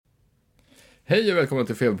Hej och välkommen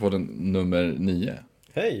till Feberpodden nummer 9.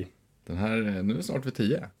 Hej! Nu är vi snart vid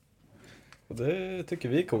 10. Och det tycker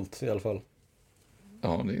vi är coolt i alla fall.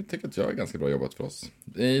 Ja, det tycker jag är ganska bra jobbat för oss.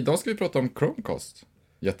 Idag ska vi prata om Chromecast.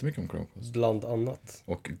 Jättemycket om Chromecast. Bland annat.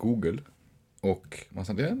 Och Google. Och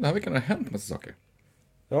den här veckan har det hänt massa saker.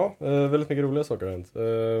 Ja, väldigt mycket roliga saker har hänt.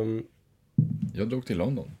 Jag drog till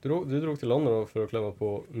London. Du drog till London då för att klämma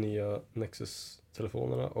på nya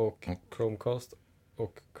Nexus-telefonerna och Chromecast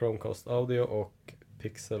och Chromecast Audio och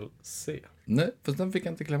Pixel C. Nej, fast den fick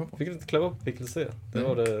jag inte klämma på. Fick du inte klämma på Pixel C? Det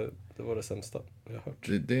var det sämsta jag har hört.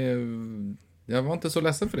 Jag var inte så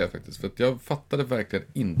ledsen för det faktiskt. För att jag fattade verkligen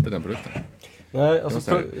inte den produkten. Nej,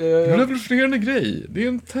 alltså... Revolutionerande grej. Det är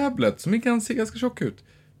en tablet som kan se ganska tjock ut.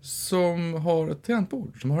 Som har ett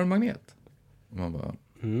tangentbord, som har en magnet. Och man bara...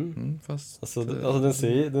 fast... Alltså den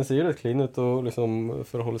ser ju rätt clean ut och liksom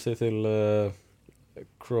förhåller sig till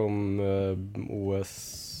Chrome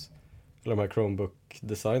OS eller de här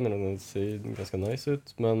Chromebook-designerna. Den ser ganska nice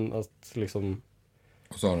ut, men att liksom...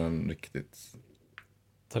 Och så har den riktigt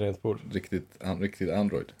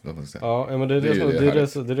Android. Ja, men det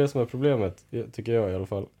är det som är problemet, tycker jag i alla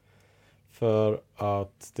fall. För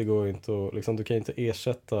att det går inte att, liksom, du kan inte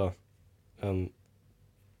ersätta en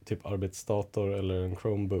typ arbetsdator eller en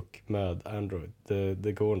Chromebook med Android.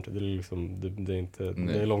 Det går inte, det är liksom, det är inte,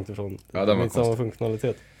 det är långt ifrån. Ja, det är inte samma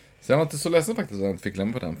funktionalitet. Så jag var inte så ledsen faktiskt att jag inte fick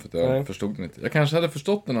klämma på den, för att jag förstod den inte. Jag kanske hade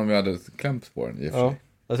förstått den om jag hade klämt på den i och för sig.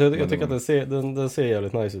 Alltså jag tycker att den ser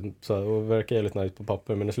jävligt nice ut så här, och verkar jävligt nice på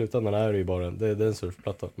papper, men i slutändan är det ju bara det är en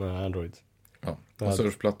surfplatta med Android. Ja, och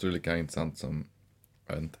surfplattor är lika intressant som,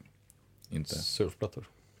 jag vet inte. Surfplattor.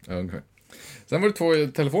 Ja, ungefär. Sen var det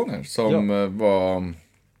 2 telefoner som var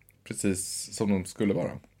precis som de skulle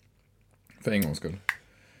vara. För en gångs skull.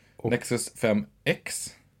 Nexus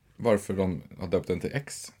 5X. Varför de har döpt den till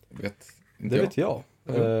X vet inte det vet jag.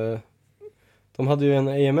 De hade ju en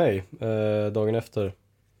AMA dagen efter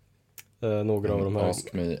några av de här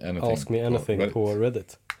Ask Me Anything på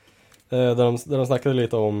Reddit. Där de snackade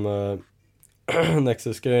lite om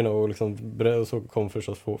Nexus-grejerna och liksom, så kom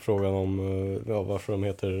förstås frågan om varför de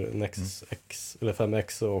heter Nexus X eller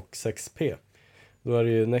 5X och 6P. Då är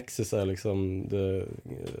det ju Nexus är liksom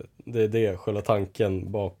det själva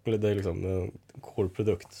tanken bak, det är liksom en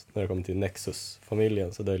core-produkt när det kommer till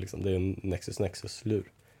Nexus-familjen, så det är liksom, det är en Nexus-lur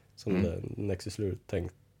som det Nexus-lur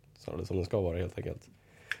tänkt som den ska vara helt enkelt.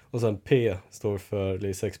 Och sen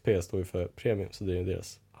 6P står ju för premium, så det är ju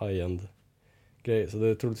deras high-end grej. Så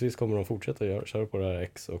det troligtvis kommer de fortsätta köra på det här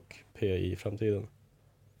X och P i framtiden.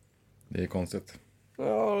 Det är konstigt.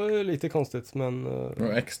 Ja, det är lite konstigt, men...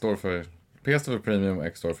 X står för... P står för premium och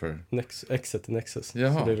X står för... X-et i Nexus.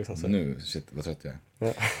 Jaha, så det är liksom så. Nu, shit, vad trött jag är.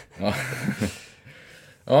 Ja.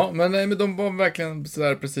 Ja, men de var verkligen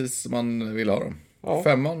sådär precis som man ville ha dem.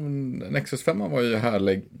 Ja. Nexus 5 var ju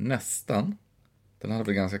härlig nästan. Den hade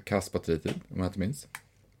väl ganska kass batteritid, om jag inte minns.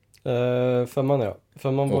 5 ja.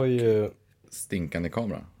 5 var ju... stinkande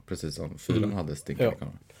kamera, precis som 4 hade stinkande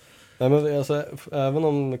kamera. Nej, men alltså, även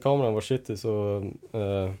om kameran var shitty så...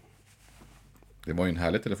 det var ju en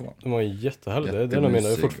härlig telefon. Det var ju jättehärlig. Det är den jag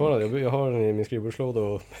menar fortfarande. Jag har den i min skrivbordslåda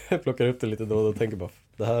och plockar upp den lite då och tänker bara,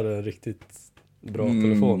 det här är en riktigt bra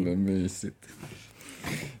telefon. Mysigt.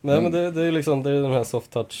 Nej, men det är liksom, det är den här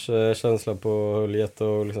soft touch känslan på höljet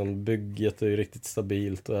och liksom bygget är ju riktigt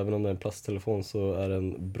stabilt, och även om det är en plasttelefon så är det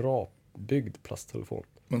en bra byggd plasttelefon.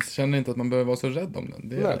 Man känner inte att man behöver vara så rädd om den.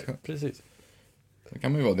 Det är rätt skönt. Precis. Det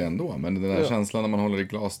kan man ju vara det ändå, men den där känslan när man håller i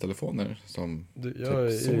glastelefoner som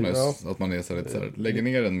Sonos, att man är så här, lägger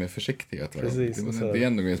ner den med försiktighet. Precis, det är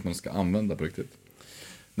ändå grejer som man ska använda på riktigt.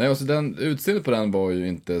 Nej, och så utseendet på den var ju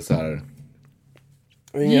inte så här...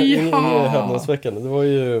 Inget häpnadsväckande. Det var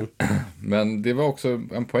ju... Men det var också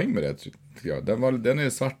en poäng med det, tycker jag. Den är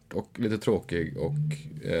svart och lite tråkig och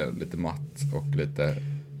lite matt och lite...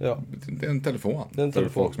 Ja. Det är en telefon. För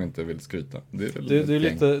folk som inte vill skryta. Det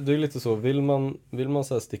är lite så. Vill man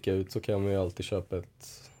så här sticka ut så kan man ju alltid köpa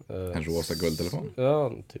en rosa guldtelefon.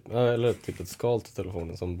 Ja, eller typ ett skal till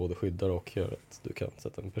telefonen som både skyddar och gör att du kan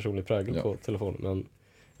sätta en personlig prägel på telefonen. Men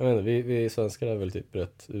jag menar, vi svenskar är väl typ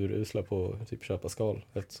rätt urusla på typ köpa skal,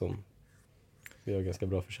 eftersom vi har ganska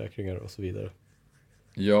bra försäkringar och så vidare.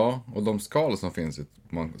 Ja, och de skal som finns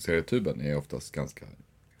man ser i tuben är oftast ganska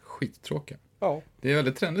skittråkiga. Ja. Det är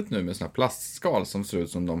väldigt trendigt nu med såna här plastskal som ser ut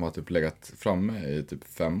som de har typ legat framme i typ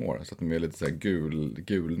 5 år. Så att de är lite så här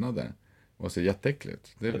gulnade och ser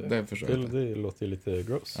jätteäckligt. Det låter ju lite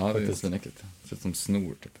gross. Ja, det är svinäckligt. Det ser ut som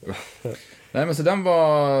snor typ. Nej, men så den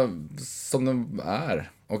var som den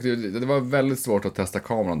är. Och det var väldigt svårt att testa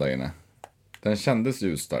kameran där inne. Den kändes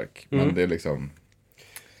ljusstark, men det är liksom...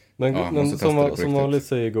 Men, Ja, men måste testa det på som riktigt. vanligt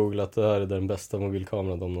säger Google att det här är den bästa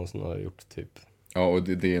mobilkameran de någonsin har gjort typ. Ja, och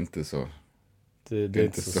det är inte så. Det är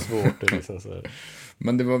inte så svårt det är liksom så här.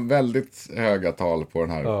 Men det var väldigt höga tal på den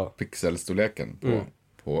här Ja. pixelstorleken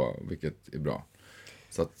på vilket är bra.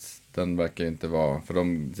 Så att den verkar inte vara, för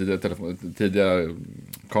de tidigare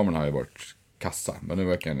kamerorna har ju varit kassa, men nu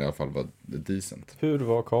verkar den i alla fall vara decent. Hur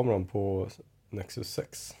var kameran på Nexus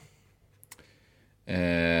 6?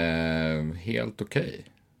 Helt okej.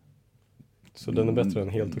 Så den är bättre än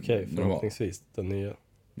helt okej, Normal. förhoppningsvis, den nya.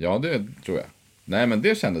 Ja, det tror jag. Nej, men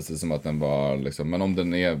det kändes det som att den var liksom, men om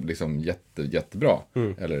den är liksom jättebra,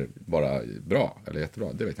 eller bara bra, eller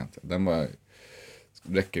jättebra, det vet jag inte. Den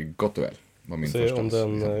räcker gott och väl, var min Så första. om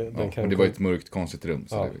den kan men det var ett mörkt, konstigt rum.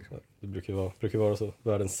 Så Ja, det, det brukar vara så.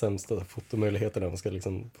 Världens sämsta fotomöjligheter när man ska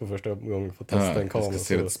liksom på första gången få testa en kamera. det ska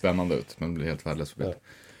se så. lite spännande ut, men det blir helt värdelös på bild. Ja.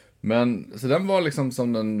 Men, så den var liksom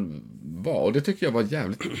som den var, och det tycker jag var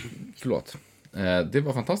jävligt, förlåt. Det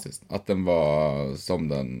var fantastiskt, att den var som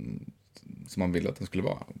man ville att den skulle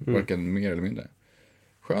vara. Varken mer eller mindre.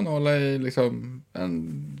 Skön att hålla i liksom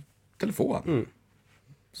en telefon.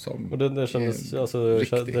 Som Och det kändes, alltså,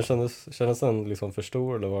 riktig. kändes den liksom för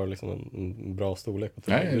stor eller var det liksom en bra storlek på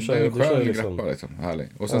Nej, telefonen? den är skön liksom greppar liksom, härlig.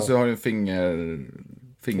 Och sen så har du en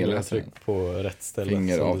fingerläsare. tryck på rätt ställe.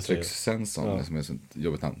 Fingeravtryckssensorn, som är så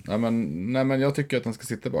jobbigt namn. Nej, men jag tycker att den ska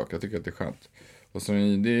sitta bak. Jag tycker att det är skönt. Och så, det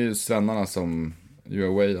är ju svennarna som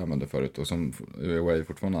Huawei använde förut och som Huawei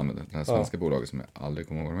fortfarande använder. Det här svenska bolaget som jag aldrig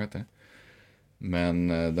kommer ihåg vad de heter. Men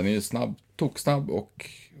den är ju toksnabb och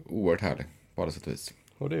oerhört härlig på alla sätt och vis.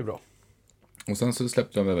 Och det är bra. Och sen så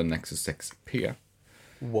släppte de även Nexus 6P.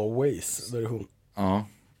 Huaweis version. Ja,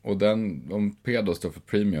 och om P då står för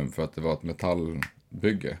premium för att det var ett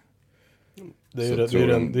metallbygge. Det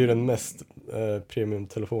är ju den mest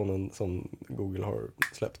premium-telefonen som Google har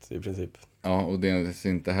släppt i princip. Ja, och det är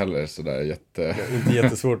inte heller sådär Inte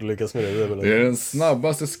jättesvårt att lyckas med det. Det är den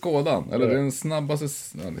snabbaste Skådan, eller det är den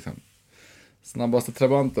snabbaste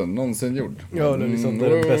Trabanten någonsin gjord. Ja, det är liksom det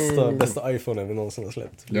är den bästa iPhone vi någonsin har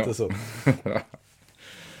släppt. Lite så.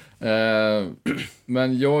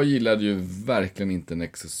 Men jag gillade ju verkligen inte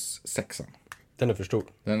Nexus 6. Den är för stor.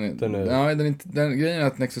 Grejen är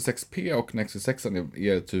att Nexus 6P och Nexus 6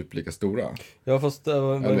 är typ lika stora. Ja, fast det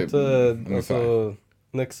var Eller, inte, alltså,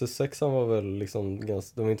 Nexus 6 var väl liksom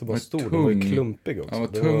ganska, den var inte bara stor, den var ju klumpig också. Den var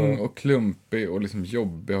tung och klumpig och liksom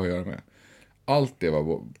jobbig att göra med. Allt det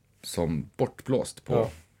var som bortblåst på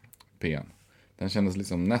P:n. Den kändes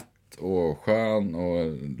liksom nätt och skön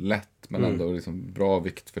och lätt, men ändå liksom bra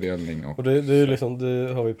viktfördelning. Och det är liksom,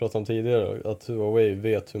 det har vi pratat om tidigare, att Huawei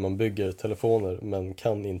vet hur man bygger telefoner men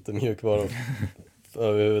kan inte mjukvara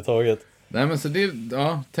överhuvudtaget. Nej, men så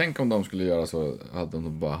tänk om de skulle göra så att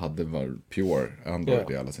de bara hade pure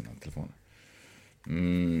Android i alla sina telefoner.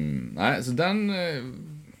 Nej, så den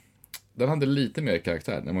hade lite mer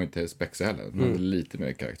karaktär. Den var inte spexig heller. Den hade lite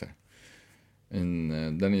mer karaktär.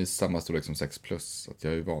 Den är ju samma storlek som 6 Plus, så att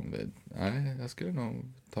jag är ju van vid. Nej, jag skulle nog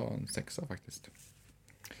ta en 6 faktiskt.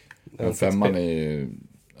 Men 5:an är ju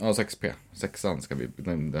 6P.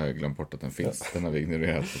 6:an det har jag glömt bort att den finns. Den har vi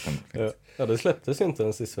ignorerat. Ja, det släpptes ju inte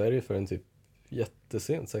ens i Sverige förrän typ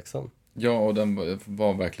jättesent, 6:an. Ja, och den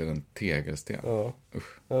var verkligen en tegelsten. Ja.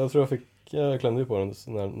 Usch. Jag tror jag klämde ju på den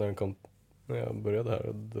när den kom, när jag började här,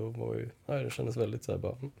 och då var ju, det kändes väldigt så här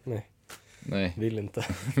bara, nej. Vill inte.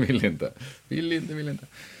 Vill inte.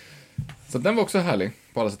 Så den var också härlig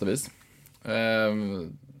på alla sätt och vis.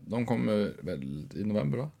 De kommer väl i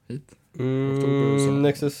november va? Hit?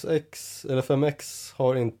 Nexus X eller 5X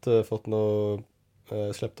har inte fått något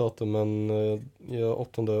släppdatum, men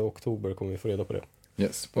 8 oktober kommer vi få reda på det.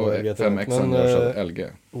 Yes, på 5X görs av LG.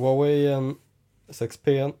 Huawei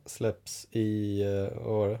 6P släpps i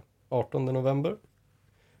 18 november.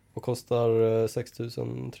 Och kostar 6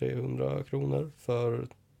 300 kronor för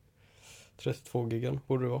 32 gigan,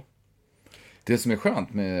 borde det vara. Det som är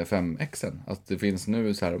skönt med 5Xen, att det finns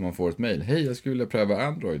nu så här om man får ett mejl. Hej, jag skulle vilja pröva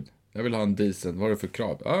Android. Jag vill ha en decent, vad är det för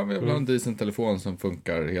krav? Ja, men jag vill ha en decent telefon som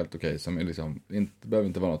funkar helt okej. Som är liksom, behöver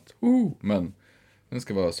inte vara något, men den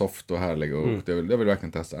ska vara soft och härlig och jag vill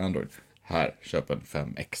verkligen testa Android. Här, köp en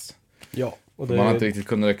 5X. Ja. Och man har inte riktigt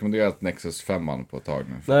kunnat rekommendera Nexus 5 på ett tag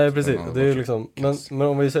nu. Nej, precis. Det är ju liksom, men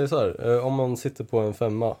om vi säger så här, om man sitter på en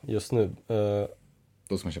 5 just nu.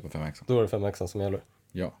 Då ska man köpa 5X. Då är det 5X som gäller.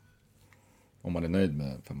 Ja. Om man är nöjd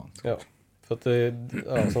med 5. Ja. För att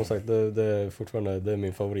som sagt, det är fortfarande det är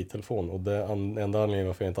min favorittelefon. Och det enda anledningen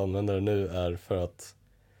varför jag inte använder det nu är för att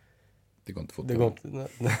det går inte fort.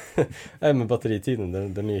 Nej, men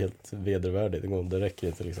batteritiden, den är helt vedervärdig. Det räcker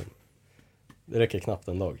inte liksom. Det räcker knappt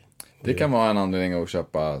en dag. Det kan vara en anledning att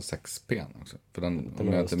köpa 6P också. För den, Den om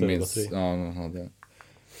har jag inte större minns, batteri. ja, den hade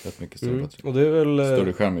rätt mycket större batteri. Och det är väl...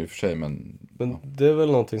 Större skärm i och för sig, men Men det är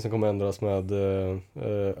väl någonting som kommer ändras med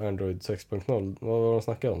Android 6.0. Vad var de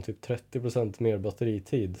snackade om? Typ 30% mer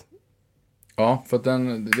batteritid. ja, för att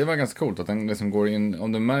det var ganska coolt att den liksom går in,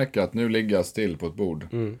 om du märker att nu ligger jag still på ett bord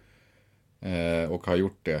och har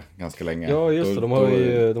gjort det ganska länge. Ja, just det.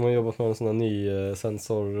 De har jobbat med en sån här ny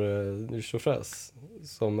sensor tjofräs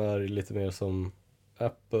som är lite mer som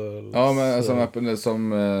Apple. Ja, men som Apple,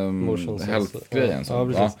 som health-grejen. Ja,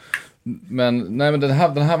 precis. Men, nej, men den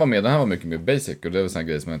här var med, den här var mycket mer basic. Och det är väl sån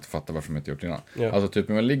grej som jag inte fattar varför de inte gjort innan. Ja. Alltså typ,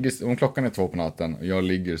 om klockan är 2 på natten och jag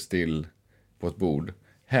ligger still på ett bord,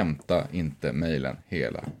 hämta inte mejlen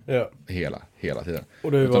hela tiden.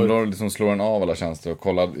 Och det har ju Utan varit... då liksom slår den av alla tjänster och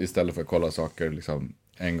kollar, istället för att kolla saker liksom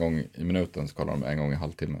en gång i minuten, så kollar de en gång i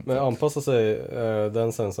halvtimmen. Men anpassar sig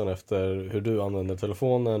den sensorn efter hur du använder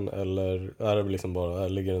telefonen, eller är det liksom bara,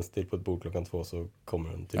 ligger den still på ett bord klockan 2 så kommer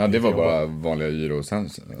den till... Ja, det var bara vanliga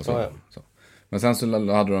gyrosensor. Alltså, Ja. så. Men sen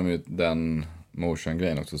så hade de ju den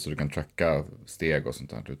motion-grejen också, så du kan tracka steg och sånt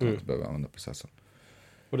där utan att behöva använda processorn.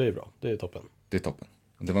 Och det är bra, det är toppen. Det är toppen.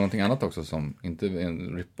 Det var någonting annat också som, inte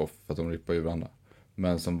en rip-off, för att de rippar ju varandra.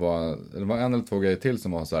 Men som var, det var en eller två grejer till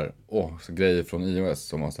som var så här, så grejer från iOS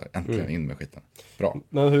som var så här, äntligen in med skiten. Bra.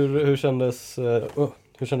 Men hur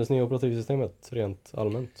kändes nya operativsystemet rent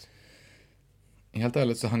allmänt? Helt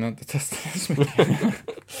ärligt så hann jag inte testa det så mycket.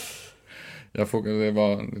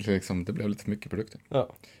 Det blev lite för mycket produkter. Ja.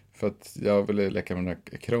 För att jag ville leka med de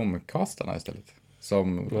där Chromecastarna istället.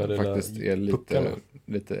 Som faktiskt är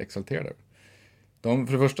lite exalterade.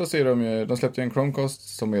 För det första så är de släppte ju en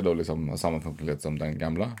Chromecast som är då liksom samma funktionalitet som den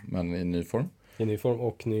gamla, men i ny form. I ny form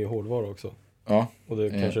och ny hårdvara också. Ja. Och det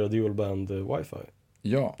kanske är dual band wifi.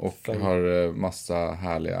 Ja, och har massa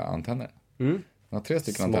härliga antenner. Den har 3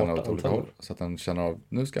 stycken antenner åt olika håll. Så att den känner av,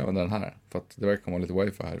 nu ska jag använda den här. För att det verkar komma lite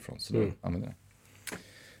wifi härifrån, så då använder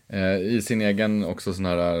den. I sin egen också sån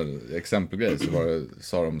här exempelgrej så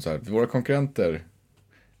sa de så här, våra konkurrenter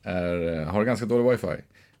har ganska dålig wifi.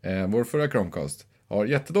 Vår förra Chromecast har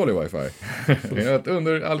jättedålig wifi. Det är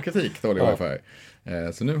under all kritik dålig wifi.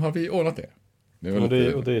 Så nu har vi ordnat det. Det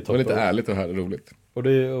var lite ärligt och roligt.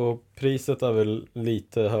 Och priset är väl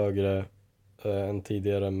lite högre än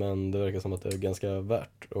tidigare, men det verkar som att det är ganska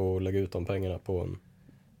värt att lägga ut de pengarna på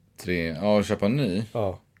en... Köpa en ny?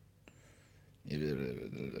 Ja.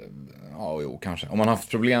 Ja, jo, kanske. Om man har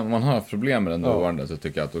haft problem med den nuvarande så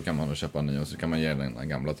tycker jag att då kan man köpa en ny och så kan man ge den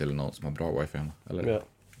gamla till någon som har bra wifi hemma. Eller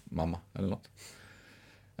mamma, eller något.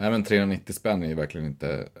 Nej, men 390 spänn är ju verkligen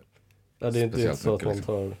inte det är inte så att man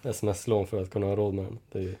liksom. tar sms-lån för att kunna ha råd med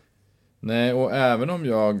den. Nej, och även om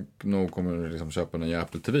jag nog kommer liksom köpa en ny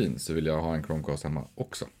Apple TV så vill jag ha en Chromecast hemma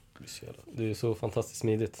också. Det är ju så fantastiskt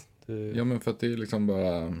smidigt. Ja, men för att det är liksom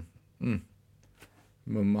bara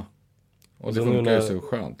mumma. Och det funkar ju så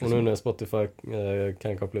skönt. Liksom. Och nu när Spotify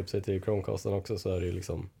kan koppla upp sig till Chromecasten också så är det ju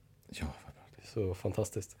liksom... Ja, det är så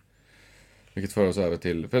fantastiskt. Vilket för oss över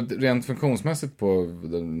till... För rent funktionsmässigt på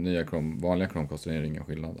den nya vanliga Chromecasten är det ingen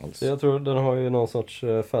skillnad alls. Jag tror den har ju någon sorts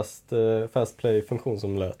fast play-funktion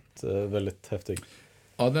som lät väldigt häftig.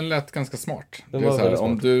 Ja, den lät ganska smart. Det är så här,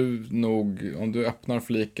 om du öppnar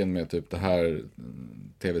fliken med typ det här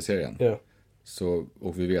tv-serien. Ja. Så,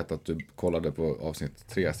 och vi vet att du kollade på avsnitt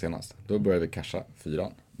 3 senast. Då börjar vi casha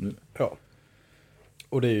 4 nu. Ja.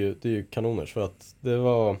 Och det är ju kanoners för att det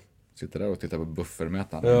var... Sitter där och tittar på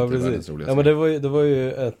buffermätaren. Ja, precis. Ja, men det var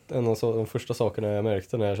ju en av de första sakerna jag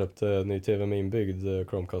märkte när jag köpte ny tv med inbyggd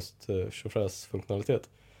Chromecast tjofräs-funktionalitet.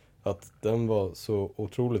 Att den var så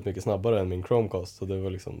otroligt mycket snabbare än min Chromecast. Så det var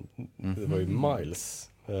liksom, det var ju miles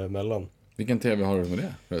mellan. Vilken tv har du med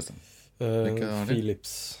det förresten?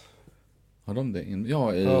 Philips. Har de det in?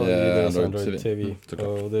 Ja, i Android TV.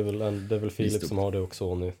 Och det är väl Philips som har det och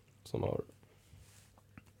Sony som har.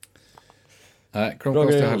 Nej,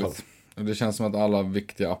 Chromecast är härligt. Och det känns som att alla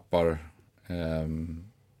viktiga appar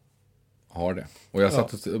har det. Och jag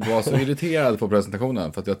satt och var så irriterad på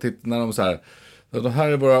presentationen. För att jag tittade när de så här, det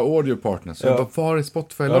här är våra audio partners. Så jag bara, var är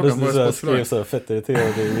Spotify-loggan? Jag skrev så här fett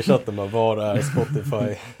irriterad i chatten bara, var är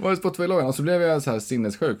Spotify? Var är Spotify-loggan? Och så blev jag så här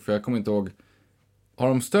sinnessjuk, för jag kommer inte ihåg. Har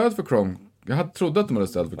de stöd för Chrome? Jag trodde att de hade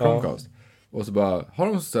stöd för Chromecast. Och så bara, har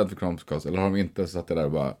de stöd för Chromecast? Eller har de inte? Så satt jag där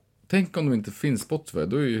och bara, tänk om de inte finns Spotify.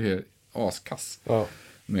 Då är ju helt askass. Ja.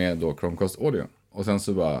 Med då Chromecast Audio. Och sen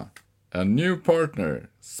så bara, a new partner,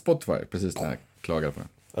 Spotify. Precis när jag klagade på det.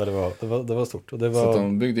 Ja, det var stort. Och det var... Så att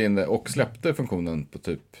de byggde in det och släppte funktionen på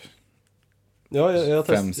typ jag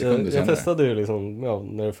 5 sekunder senare. Jag testade ju liksom,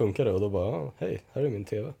 när det funkade och då bara, hej, här är min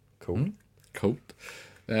tv. Cool. Coolt.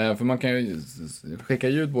 För man kan ju skicka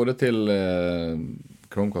ljud både till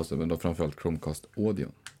Chromecast, men då framförallt Chromecast Audio.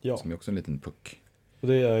 Ja. Som är också en liten puck. Och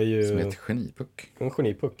det är ju Som är ett genipuck. en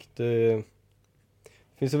genipuck. Det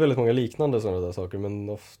finns ju väldigt många liknande sådana där saker,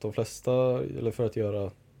 men de flesta, eller för att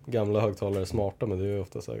göra gamla högtalare smarta, men det är ju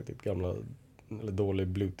ofta så här typ gamla eller dålig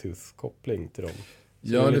Bluetooth-koppling till dem. Så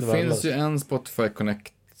Ja, är det lite finns värdelöst. ju en Spotify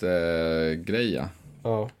Connect-greja.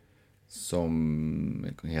 Ja, Som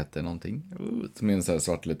heter någonting. Som är en sån här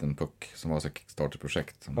svart liten puck som var så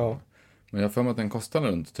Kickstarter-projekt. ja. Men jag har för mig att den kostar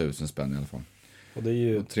runt 1000 spänn i alla fall. Och det är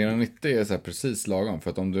ju, Och 390 är så här precis lagom. För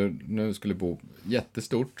att om du nu skulle bo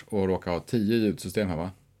jättestort och råka ha 10 ljudsystem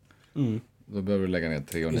hemma. Då behöver du lägga ner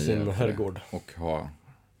 3 och i 9 sin för det. herrgård. Och ha.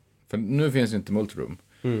 För nu finns ju inte Multiroom.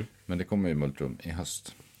 Mm. Men det kommer ju Multiroom i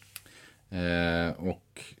höst.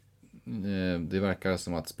 Det verkar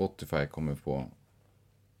som att Spotify kommer på.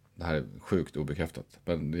 Det här är sjukt obekräftat.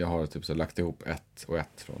 Men jag har typ så lagt ihop ett och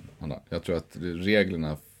ett från andra. Jag tror att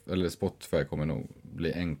reglerna, eller Spotify kommer nog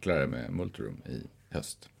bli enklare med Multiroom i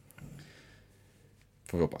höst.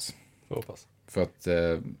 Får vi hoppas. Jag hoppas. För att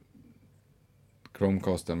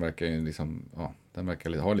Chromecasten verkar ju liksom, ja, den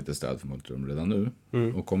verkar ha lite stöd för Multiroom redan nu.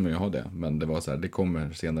 Och kommer ju ha det. Men det var så här, det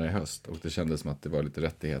kommer senare i höst. Och det kändes som att det var lite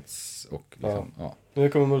rättighets och liksom, ja. Nu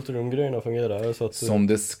kommer Multiroom-grejerna fungera. Så att Som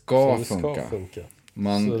det ska som det funka.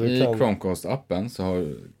 Så I kan- Chromecast-appen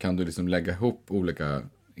så kan du liksom lägga ihop olika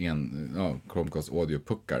Chromecast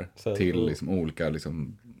audio-puckar Så här, till och- liksom olika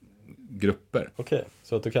liksom grupper. Okej,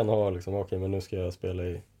 så att du kan ha liksom, okej, men nu ska jag spela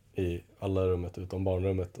i alla rummet utom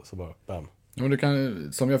barnrummet och så bara bam. Ja, men du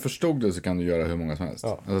kan, som jag förstod det så kan du göra hur många som helst.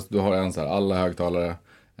 Ja. Alltså, du har en så här, alla högtalare,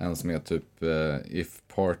 en som är typ if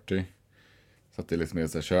party. Så att det liksom är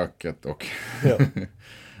så här köket och Ja.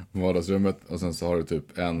 vardagsrummet. Och sen så har du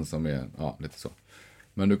typ en som är, ja, lite så.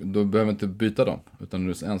 Men du behöver inte byta dem.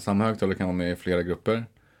 Utan en samma högtalare kan vara med i flera grupper.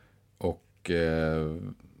 Och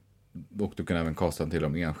du kan även kasta till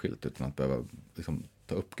dem enskilt utan att behöva liksom,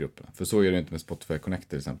 ta upp grupperna. För så är det inte med Spotify Connect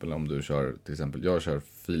till exempel. Om du kör, till exempel, jag kör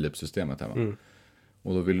Philips-systemet hemma.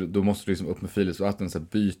 Och då måste du liksom upp med Philips och att den så här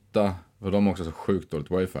byta, för de har också så sjukt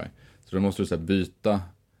dåligt wifi. Så då måste du så här byta,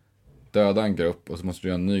 döda en grupp och så måste du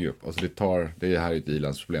göra en ny grupp. Och så det här är ett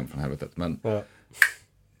ilandsproblem från helvetet. Men Ja.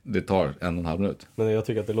 det tar 1,5 minut. Men jag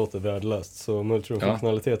tycker att det låter värdelöst. Så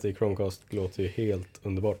Multiroom-funktionalitet i Chromecast låter ju helt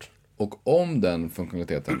underbart. Och om den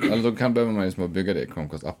funktionaliteten, eller då behöver man ju som att bygga det i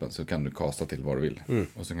Chromecast-appen så kan du kasta till vad du vill.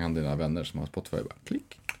 Och så kan dina vänner som har Spotify bara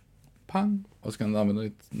klick, pang, och så kan du använda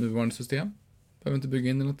ditt nuvarande system. Behöver inte bygga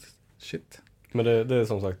in i något shit. Men det är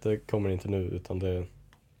som sagt, det kommer inte nu utan det är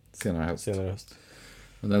Senare i höst. senare i höst.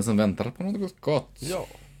 Men den som väntar på något gott. Ja.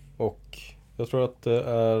 Och jag tror att det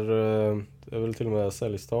är väl till och med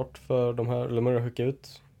säljstart för de här, eller man har skickat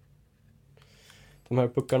ut de här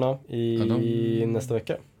puckarna i nästa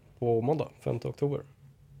vecka. På måndag, 5 oktober.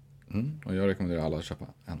 Och jag rekommenderar alla att köpa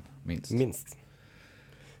en, minst. Minst.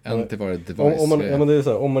 En till varje device. Om men det är så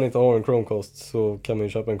här, om man inte har en Chromecast så kan man ju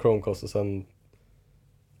köpa en Chromecast och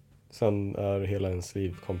sen är hela ens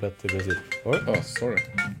liv komplett i princip. Oj, Sorry.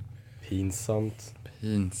 pinsamt.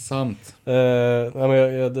 Pinsamt. Nej men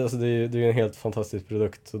det är ju en helt fantastisk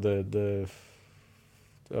produkt. Så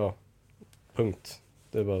ja, punkt.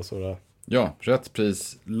 Det är bara så det är. Ja, rätt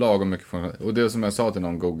pris, lagom mycket funktion. Och det som jag sa till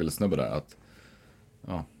någon Google-snubbe där att,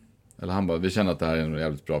 ja, eller han bara, vi känner att det här är en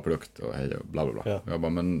jävligt bra produkt och hej och bla bla bla. Ja. Och jag bara,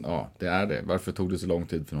 men ja, det är det. Varför tog det så lång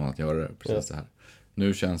tid för någon att göra det precis så här?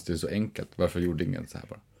 Nu känns det så enkelt. Varför gjorde ingen så här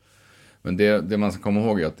bara? Men det man ska komma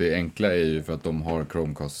ihåg är att det enkla är ju för att de har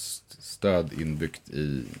Chromecast-stöd inbyggt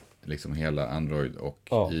i liksom hela Android och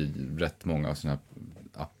i rätt många av sina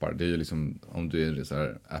appar. Det är ju liksom, om du är så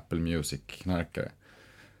här Apple Music-knarkare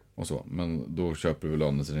och så. Men då köper du väl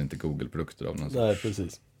av så det är inte Google-produkter av någon Nej,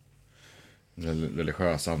 precis.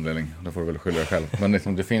 religiös anledning. Då får du väl skylla dig själv. Men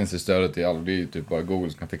liksom, det finns ju stödet i all. Det är ju typ bara Google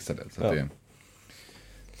som kan fixa det. Så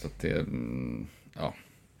att det ja.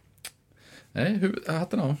 Nej,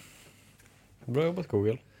 hatten av. Bra jobbat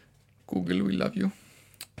Google. Google, we love you.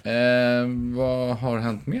 Vad har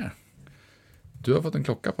hänt mer? Du har fått en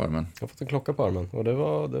klocka på armen. Jag har fått en klocka på armen och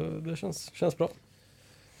det känns bra.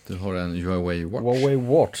 Du har en Huawei Watch. Huawei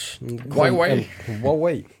Watch.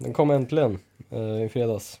 Huawei. Den kom äntligen i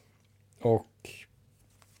fredags. Och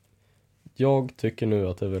jag tycker nu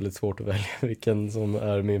att det är väldigt svårt att välja vilken som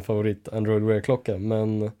är min favorit Android Wear-klocka.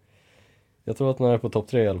 Men jag tror att den är på topp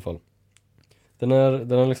 3 i alla fall. Den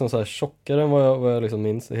är liksom så här tjockare än vad jag liksom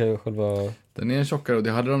minns. Själva... Den är tjockare och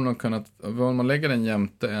det hade de nog kunnat. Om man lägger den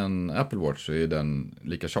jämte en Apple Watch så är den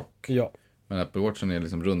lika tjock. Ja. Men Apple Watchen är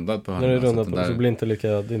liksom rundad på Den hörnen. är rundad på så blir det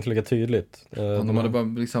är inte lika tydligt. De hade bara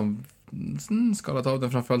liksom skalat av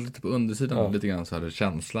den framförallt lite på undersidan. Ja. Lite grann så här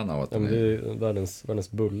känslan av att Ja, den men det är... är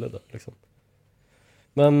världens bulle där liksom.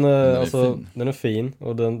 Men är alltså, fin. den är fin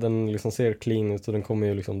och den liksom ser clean ut och den kommer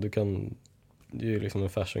ju liksom, det är ju liksom en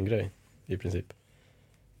fashion-grej i princip.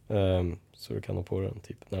 Så du kan ha på den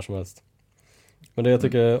typ när som helst. Men det jag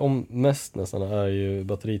tycker om mest nästan är ju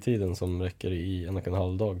batteritiden som räcker i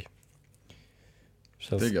 1,5 dag.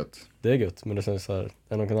 Känns, Det är gött. det är gött, men det känns så här,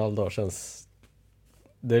 1,5 dag känns...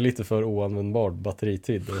 Det är lite för oanvändbar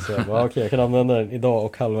batteritid. Det är så här, okej, jag kan använda den idag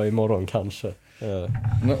och halva imorgon kanske.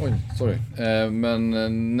 Oj, sorry.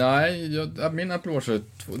 Nej, min Apple Watch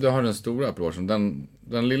det har den stora Apple Watchen.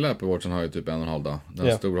 Den lilla Apple Watchen har ju typ 1,5 dag.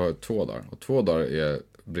 Den stora har ju 2 dagar. Och 2 dagar är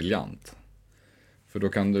briljant. För då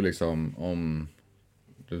kan du liksom, om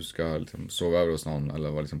du ska liksom sova över hos någon eller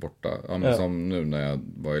vara liksom borta. Ja, men som nu när jag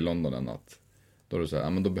var i London en natt. Då är det så här,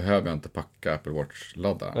 men då behöver jag inte packa Apple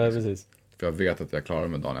Watch-laddaren. Nej, precis. För jag vet att jag klarar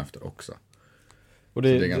mig dagen efter också. Och så det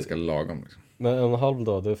är ganska lagom liksom. Men 1,5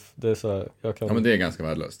 dag, det är så här, jag kan... Ja, men det är ganska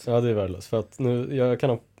värdelöst. Ja, det är värdelöst. För att nu, jag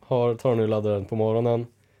kan ta nu laddaren på morgonen,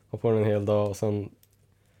 ha på den en hel dag och sen...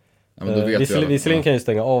 Ja, men då vet visserligen kan jag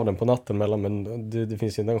stänga av den på natten mellan, men det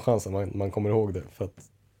finns ju inte en chans att man kommer ihåg det. För att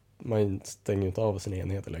man stänger ju inte av sina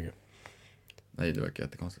enheter längre. Nej, det verkar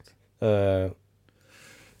jättekonstigt. Uh,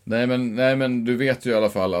 Nej, men du vet ju i alla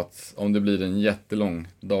fall att om det blir en jättelång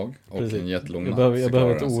dag och precis. en jättelång natt. Jag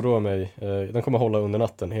behöver inte oroa mig. Den kommer hålla under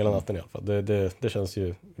natten, hela natten i alla fall. Det känns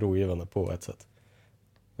ju rogivande på ett sätt.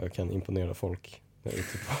 Jag kan imponera folk när jag är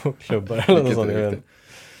ute på klubbar eller något sånt.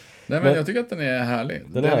 Nej, men jag tycker att den är härlig.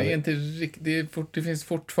 Den är härlig. Inte det finns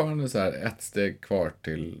fortfarande så här ett steg kvar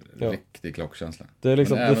till riktig klockkänsla. Det är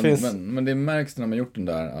liksom, men det märks när man gjort den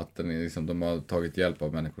där att den är liksom, de har tagit hjälp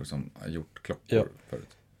av människor som har gjort klockor förut.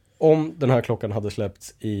 Om den här klockan hade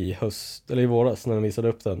släppts i höst, eller i våras när de visade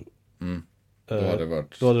upp den. Då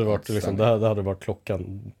hade det varit liksom, det hade varit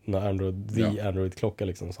klockan när Android-klocka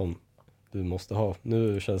liksom som du måste ha.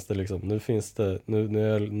 Nu känns det liksom, nu är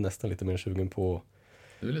jag nästan lite mer sugen på.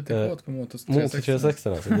 Du är lite kåt på Moto 360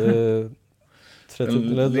 alltså. Det är 30,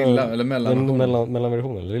 eller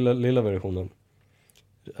mellanversionen, lilla versionen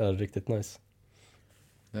är riktigt nice.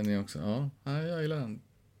 Den är också, jag gillar den.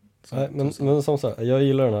 Nej, men som sagt, jag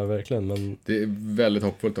gillar den här verkligen, men... Det är väldigt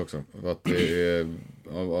hoppfullt också.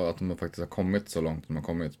 Att de faktiskt har kommit så långt de har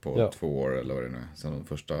kommit på 2 år eller vad det nu är. Sen de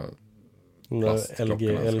första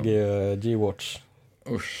LG G-Watch.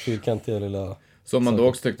 Usch. Fyrkantiga lilla... Som man då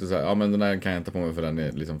också tyckte så här, men den här kan jag inte på mig för den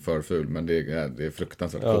är liksom för ful. Men det är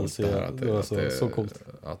fruktansvärt coolt det här. Så coolt.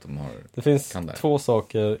 Att de har... Det finns 2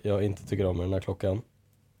 saker jag inte tycker om med den här klockan.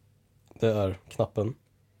 Det är knappen.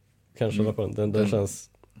 Kanske på den. Den känns...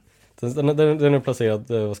 Den är placerad,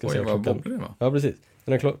 vad ska jag säga, klockan. Det, va? Ja, precis.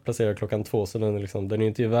 Den är placerad klockan 2, så den är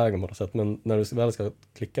inte i vägen på något sätt. Men när du väl ska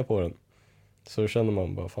klicka på den så känner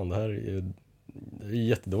man bara, fan, det här är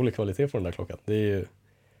jättedålig kvalitet på den där klockan. Det är ju,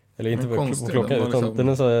 eller inte på klockan, utan liksom, den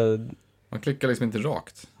är så här, man klickar liksom inte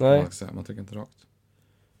rakt. Nej. Man trycker inte rakt.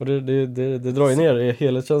 Och det drar ju ner i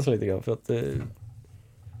helhetskänslan lite grann, för att det...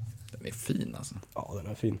 Den är fin alltså. Ja,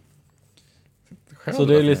 den är fin. Så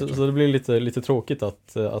det blir lite tråkigt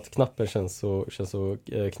att knappen känns så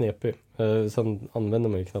knepig. Sen använder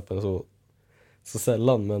man ju knappen så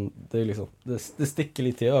sällan, men det är liksom det sticker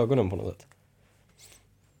lite i ögonen på något sätt.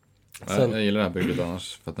 Jag gillar det här bygget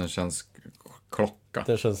annars för att den känns klocka.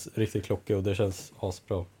 Den känns riktigt klockig och det känns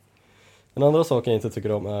asbra. Den andra saken jag inte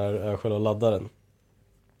tycker om är själva laddaren.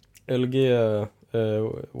 LG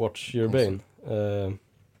Watch Urbane.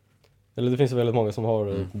 Eller det finns väldigt många som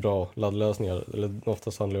har bra laddlösningar. Eller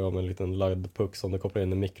oftast handlar det om en liten laddpuck som du kopplar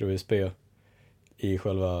in en micro-USB i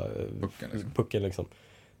själva pucken liksom.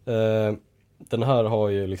 Den här har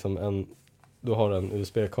ju liksom du har en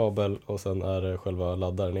USB-kabel och sen är det själva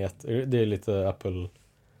laddaren i ett. Det är lite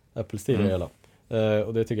Apple-stil i hela.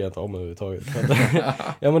 Och det tycker jag inte om överhuvudtaget.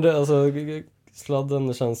 Ja, men alltså,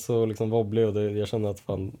 sladden känns så liksom wobblig och jag känner att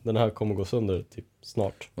fan, den här kommer gå sönder typ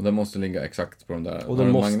snart. Och den måste ligga exakt på de där. Och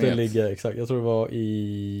den måste ligga exakt. Jag tror det var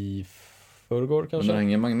i förrgår kanske. Men den har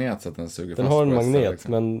ingen magnet så att den suger den fast. Den har en magnet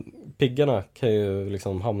liksom. Men piggarna kan ju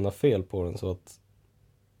liksom hamna fel på den så att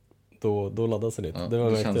då laddas den inte. Ja,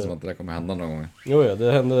 det känns som att det där kommer hända någon gång. Jo, ja, det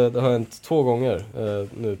har hänt 2 gånger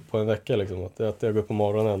nu på en vecka liksom. Att jag går upp på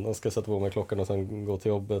morgonen och ska sätta på mig klockan och sen gå till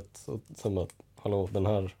jobbet och sen bara, hallå, den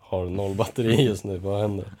här har 0 batteri just nu, vad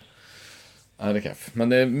händer? Ja, det är kaff. Men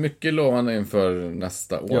det är mycket lovande inför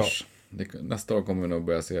nästa års. Ja. Nästa år kommer vi nog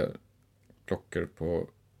börja se klockor på...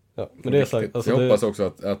 Ja, men det är sagt, alltså jag hoppas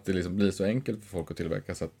också att det liksom blir så enkelt för folk att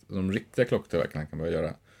tillverka så att de riktiga klocktillverkarna kan börja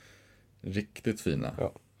göra riktigt fina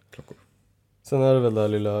klockor. Sen är det väl där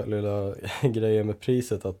lilla grejen med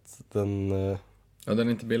priset att den Ja, den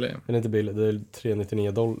är inte billig. den är inte billig. Det är 399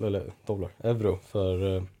 euro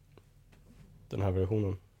för den här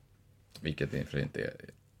versionen. Vilket inför inte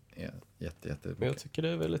är jätte. Men jag tycker det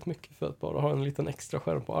är väldigt mycket för att bara ha en liten extra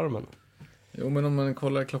skärm på armen. Jo, men om man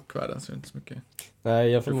kollar klockvärden så är det inte så mycket. Nej,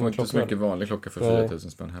 jag Du får inte så mycket vanlig klocka för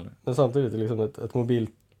 4000 spänn heller. Men samtidigt liksom ett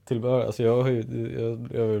mobiltillbehör. Alltså jag har ju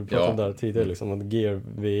jag har pratat om det här tidigare liksom, att Gear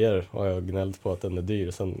VR har jag gnällt på att den är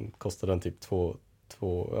dyr. Sen kostar den typ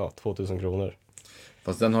 2000 kronor.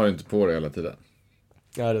 Fast den har du inte på dig hela tiden.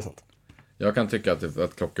 Ja, det är sant. Jag kan tycka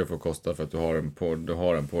att klockor får kosta för att du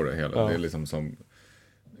har den på dig hela. Ja. Det är liksom som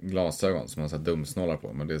glasögon som man så här dumsnålar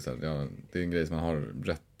på. Men det är, så här, det är en grej som man har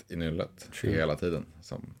rätt i nyllet hela tiden.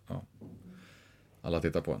 Som, alla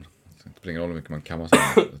tittar på en. Så det spelar ingen roll hur mycket man kammar sig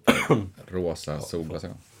rosa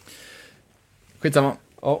solglasögon. Skitsamma.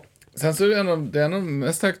 Ja. Sen så är det en av de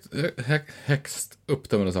mest högst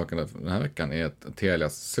uppdömande sakerna den här veckan är ett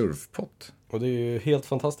Telias surfpott. Och det är ju helt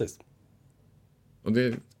fantastiskt. Och det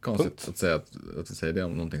är konstigt att säga att vi säger det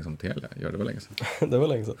om någonting som Telia gör. Det var länge sedan. Det var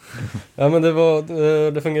länge sedan. Ja, men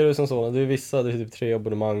det fungerar ju som så. Det är vissa, det är typ 3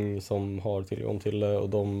 abonnemang som har tillgång till det och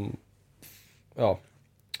de, ja.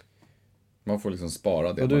 Man får liksom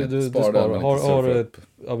spara det. Och du sparar. Har du ett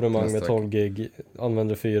abonnemang med 12 gig,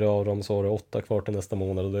 använder 4 av dem så har du 8 kvar till nästa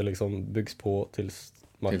månad och det liksom byggs på tills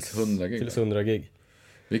max 100 gig. Tills 100 gig.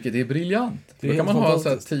 Vilket är briljant. Det är då kan man helt ha så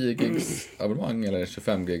här fantastiskt. 10 gigs abonnemang eller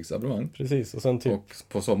 25 gigs abonnemang. Precis, och sen typ, Och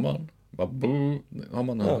på sommaren har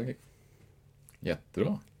man 100 gig.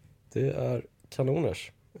 Jättebra. det är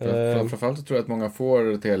kanoners. Framförallt så tror jag att många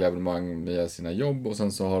får Telia-abonnemang via sina jobb och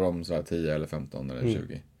sen så har de så här 10 eller 15 eller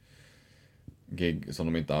 20 gig som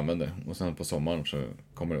de inte använder. Och sen på sommaren så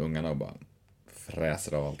kommer ungarna och bara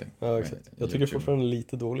fräser av allting. Ja, exakt. Jag tycker fortfarande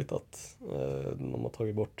lite dåligt att de har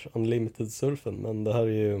tagit bort unlimited surfen, men det här är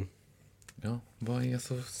ju... Ja, vad är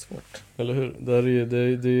så svårt? Eller hur? Det här är ju,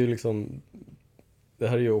 det är ju liksom... Det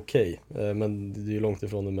här är ju okej, men det är ju långt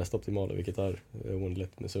ifrån det mest optimala, vilket är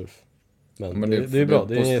oändligt med surf. Men det är bra,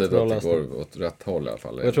 det är en jättebra lösning. Det går åt rätt håll i alla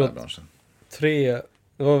fall i jag tror den här branschen.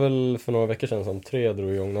 Det var väl för några veckor sedan som 3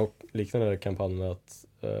 drog igång och liknande kampanj med att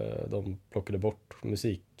de plockade bort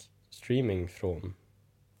musikstreaming från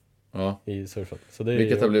i surfen. Så det är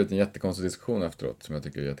vilket har blivit en jättekonstig diskussion efteråt som jag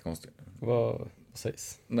tycker är jättekonstig. Vad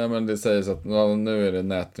sägs? Nej, men det sägs att nu är det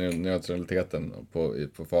nätneutraliteten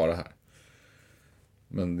på fara här.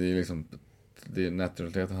 Men det är liksom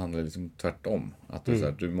nätneutraliteten handlar liksom tvärtom. Att det är så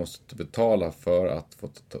här, du måste betala för att få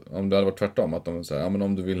om det hade varit tvärtom att de säger, ja men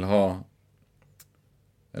om du vill ha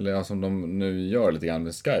eller ja, som de nu gör lite grann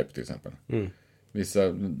med Skype till exempel.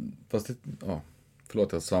 Vissa, fast det,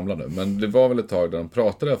 förlåt jag svamlar nu, men det var väl ett tag där de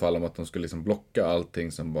pratade i alla fall om att de skulle liksom blocka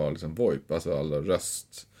allting som var liksom VoIP, alltså alla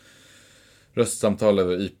röstsamtal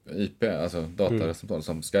över IP, alltså dataröstsamtal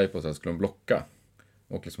som Skype och så här skulle de blocka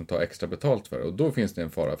och liksom ta extra betalt för det. Och då finns det en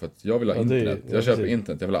fara för att jag vill ha internet. Jag köper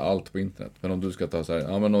internet, jag vill ha allt på internet. Men om du ska ta så här,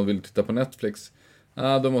 ja men om du vill titta på Netflix,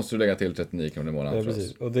 då måste du lägga till 39 kronor i månaden för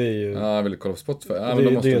oss. Och det är ju... jag vill kolla på Spotify. Men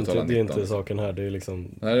då måste du betala 19. Det är inte saken här, det är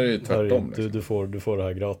liksom... Nej, det är ju tvärtom. Liksom. Du får det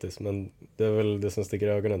här gratis, men det är väl det som sticker i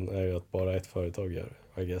ögonen är ju att bara ett företag gör,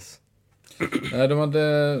 I guess. Nej, de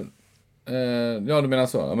hade... du menar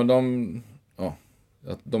så. Ja, men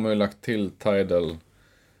de har ju lagt till Tidal,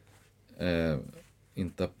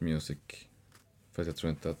 inte Apple Music, för jag tror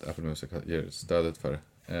inte att Apple Music ger stödet för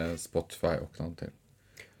Spotify och sånt till.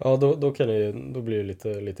 Ja, då blir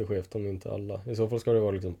det lite skevt om inte alla. I så fall ska det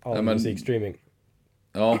vara liksom all musikstreaming.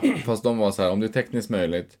 Ja, fast de var så här, om det är tekniskt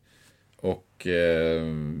möjligt och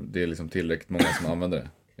det är liksom tillräckligt många som använder det.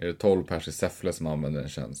 Är det 12 pers i Säffle som använder en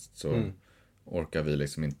tjänst så orkar vi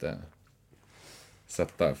liksom inte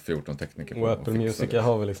sätta 14 tekniker på. Och Apple Music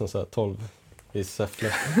har väl liksom så här 12 i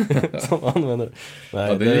Säffle som använder det.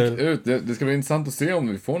 Nej, det gick ut. Det ska bli intressant att se om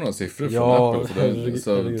vi får några siffror från Apple.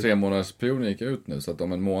 Så 3 månadersperioden gick ut nu. Så att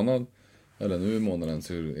om en månad, eller nu i månaden,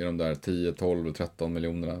 så är de där 10, 12, 13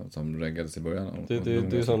 miljonerna som reggades i början. Det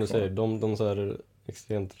är som du säger, de så här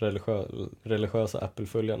extremt religiösa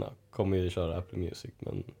Apple-följarna kommer ju köra Apple Music.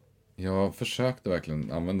 Men... Jag försökte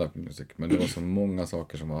verkligen använda Apple Music, men det var så många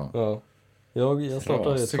saker som var... Ja. Jag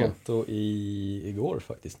startade ett konto igår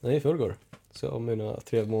faktiskt. Nej, i förrgår. Så jag har mina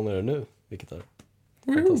 3 månader nu, vilket är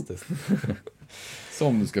fantastiskt.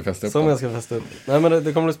 Som du ska fästa upp. Som jag ska fästa upp. Nej, men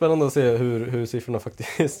det kommer bli spännande att se hur siffrorna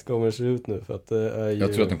faktiskt kommer se ut nu. För att det är ju...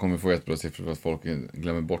 Jag tror att de kommer få jättebra siffror för att folk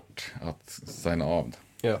glömmer bort att signa av.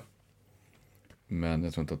 Ja. Men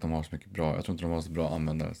jag tror inte att de har så mycket bra. Jag tror inte de har så bra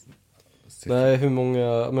användare. Nej, hur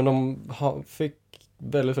många... Men de fick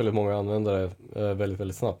väldigt, väldigt många användare väldigt,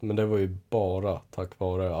 väldigt snabbt. Men det var ju bara tack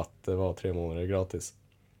vare att det var 3 månader gratis.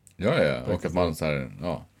 Ja. Och att man så här,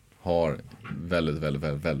 har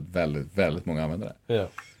väldigt många användare. Ja.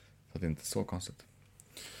 Så att det är inte så konstigt.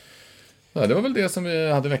 Ja, det var väl det som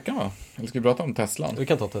vi hade i veckan, va? Eller ska vi prata om Teslan? Vi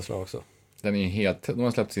kan ta Tesla också. Den är helt, de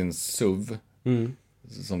har släppt sin SUV.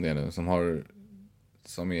 Som det är nu,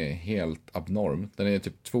 som är helt abnorm. Den är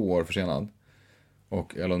typ 2 år försenad.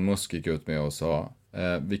 Och Elon Musk gick ut med och sa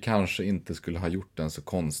vi kanske inte skulle ha gjort den så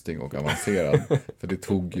konstig och avancerad. För det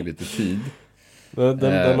tog ju lite tid.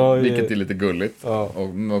 Den har ju... Vilket är lite gulligt.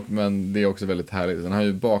 Ja. Men det är också väldigt härligt. Den har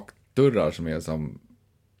ju bakdörrar som är som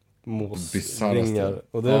måsvingar.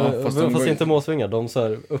 Och det, fast inte måsvingar. De så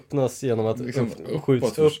här öppnas genom att liksom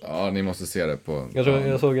skjuts upp. Ja, ni måste se det på...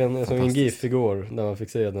 Jag såg en GIF igår där man fick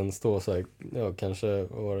se den stå så här, kanske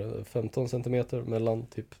var det 15 centimeter mellan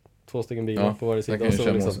typ 2 stycken bilar på varje sida.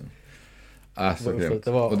 Så liksom, så grymt.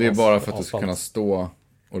 Och det är bara för att du ska kunna stå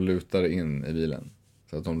och luta dig in i bilen.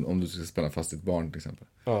 Så att om du ska spänna fast ditt barn till exempel.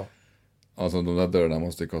 Ja. Alltså de där dörrarna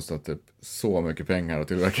måste ju kosta typ så mycket pengar att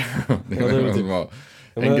tillverka. Det är typ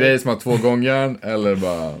en grej som har 2 gångjärn eller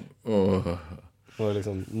bara... Och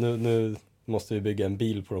liksom, nu måste vi bygga en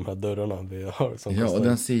bil på de här dörrarna vi har. Ja, och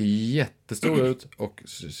den ser jättestor ut och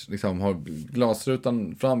liksom har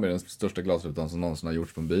glasrutan fram, är den största glasrutan som någonsin har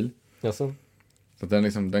gjorts på en bil. Jaså? Så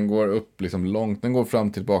att den går upp liksom långt, den går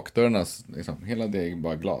fram till bakdörrarna, liksom, hela det är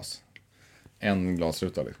bara glas. En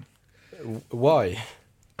glasruta liksom. Why?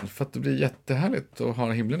 För att det blir jättehärligt att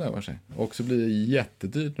ha himlen över sig. Och också blir det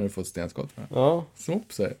jättedyrt när du får ett stenskott för det. Ja.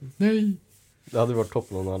 Swoop säger nej. Det hade varit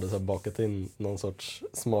toppen om man hade så här bakat in någon sorts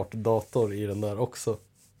smart dator i den där också.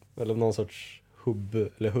 Eller någon sorts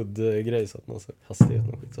HUD-grej så att man ser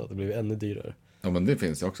hastigheten och skit, så att det blir ännu dyrare. Ja, men det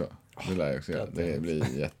finns ju också. Det lär jag också göra. Det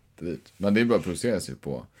blir jättedyrt. Men det är bara att producera sig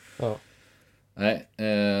på. Ja. Nej,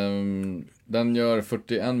 den gör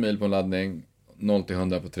 41 mil på en laddning.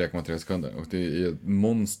 0-100 på 3,3 sekunder. Och det är ett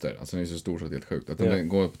monster. Alltså den är så stor så det är helt sjukt. Att den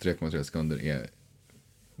går på 3,3 sekunder är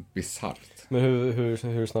bisarrt. Men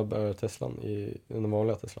hur snabb är Teslan i den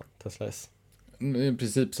vanliga Teslan? Tesla S? I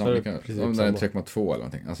princip samma. Om den är 3,2 eller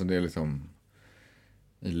någonting. Alltså det är liksom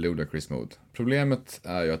i ludicrous mode. Problemet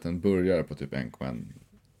är ju att den börjar på typ 1,1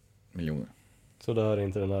 miljoner. Så det här är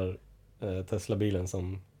inte den här Tesla-bilen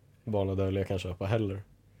som vanliga dödliga kan köpa heller?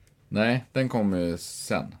 Nej, den kommer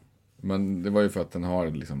sen. Men det var ju för att den har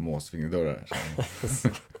liksom måsvingdörrar.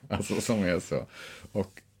 Alltså som är så.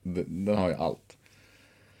 Och den har ju allt.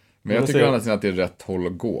 Men jag tycker annars att det är rätt håll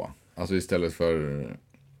att gå. Alltså istället för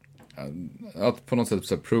att på något sätt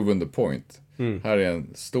så proven the point. Här är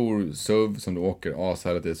en stor SUV som du åker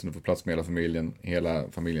ashärligt i, så du får plats med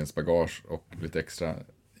hela familjens bagage och lite extra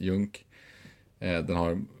junk. Den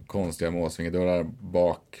har konstiga måsvingdörrar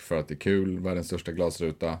bak för att det är kul. Världens största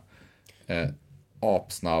glasruta.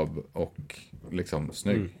 Apsnabb och liksom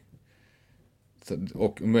snygg.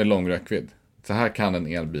 Och med lång räckvidd. Så här kan en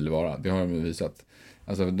elbil vara. Det har de ju visat.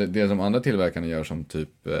 Alltså det som andra tillverkarna gör, som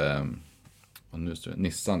typ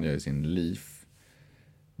Nissan gör i sin Leaf.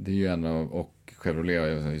 Det är ju och Chevrolet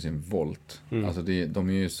gör i sin Volt. Alltså de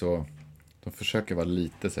är ju så, de försöker vara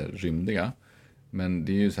lite så här rymdiga. Men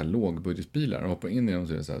det är ju så här lågbudgetbilar. Och hoppar in i dem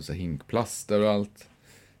så är det så här hinkplaster och allt.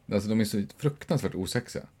 Alltså de är så fruktansvärt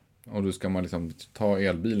osexiga. Och då ska man liksom ta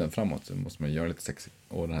elbilen framåt, så måste man göra lite sexy.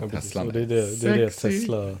 Och den här Teslan. Det är det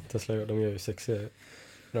Tesla gör. De gör ju sexiga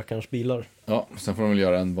rackarns bilar. Ja, sen får de väl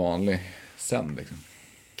göra en vanlig sen liksom.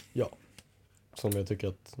 Ja. Som jag tycker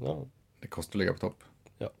att, det kostar att ligga på topp.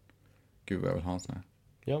 Ja. Gud vad jag vill ha en sån här.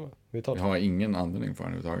 Ja, men vi tar det. Jag har ingen användning för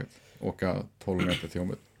den överhuvudtaget. Åka 12 meter till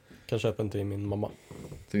jobbet. Kan köpa en till min mamma.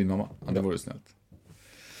 Till din mamma? Ja, det vore snällt.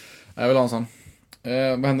 Jag vill ha en sån.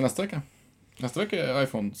 Vad händer nästa vecka? Nästa vecka är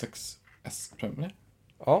iPhone 6s premiär.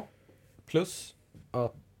 Ja, plus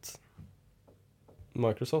att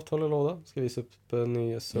Microsoft håller låda. Ska visa upp en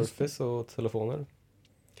ny Surface och telefoner.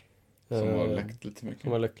 Som har läckt lite mycket.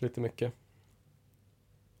 Som har läckt lite mycket.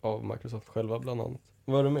 Av Microsoft själva bland annat.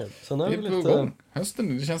 Vad är det mer? Sen är det är på gång.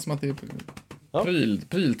 Hösten, det känns som att det är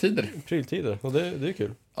pryltider. Pryltider, och det är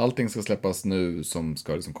kul. Allting ska släppas nu som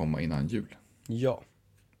ska liksom komma innan jul. Ja,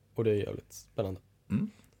 och det är jävligt spännande.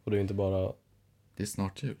 Och det är inte bara... Det är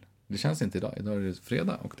snart jul. Det känns inte idag. Idag är det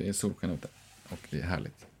fredag och det är solsken ute. Och det är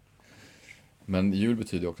härligt. Men jul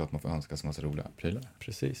betyder också att man får önska sig massa roliga prylar.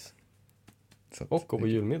 Precis. Och gå på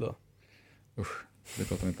julmiddag. Usch, det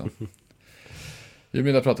pratar vi inte om.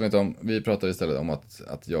 Julmiddag pratar vi inte om. Vi pratar istället om att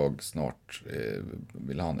jag snart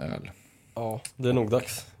vill ha en öl. Ja, det är nog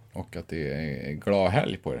dags. Och att det är glad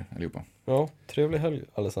helg på er allihopa. Ja, trevlig helg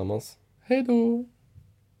allesammans. Hej då!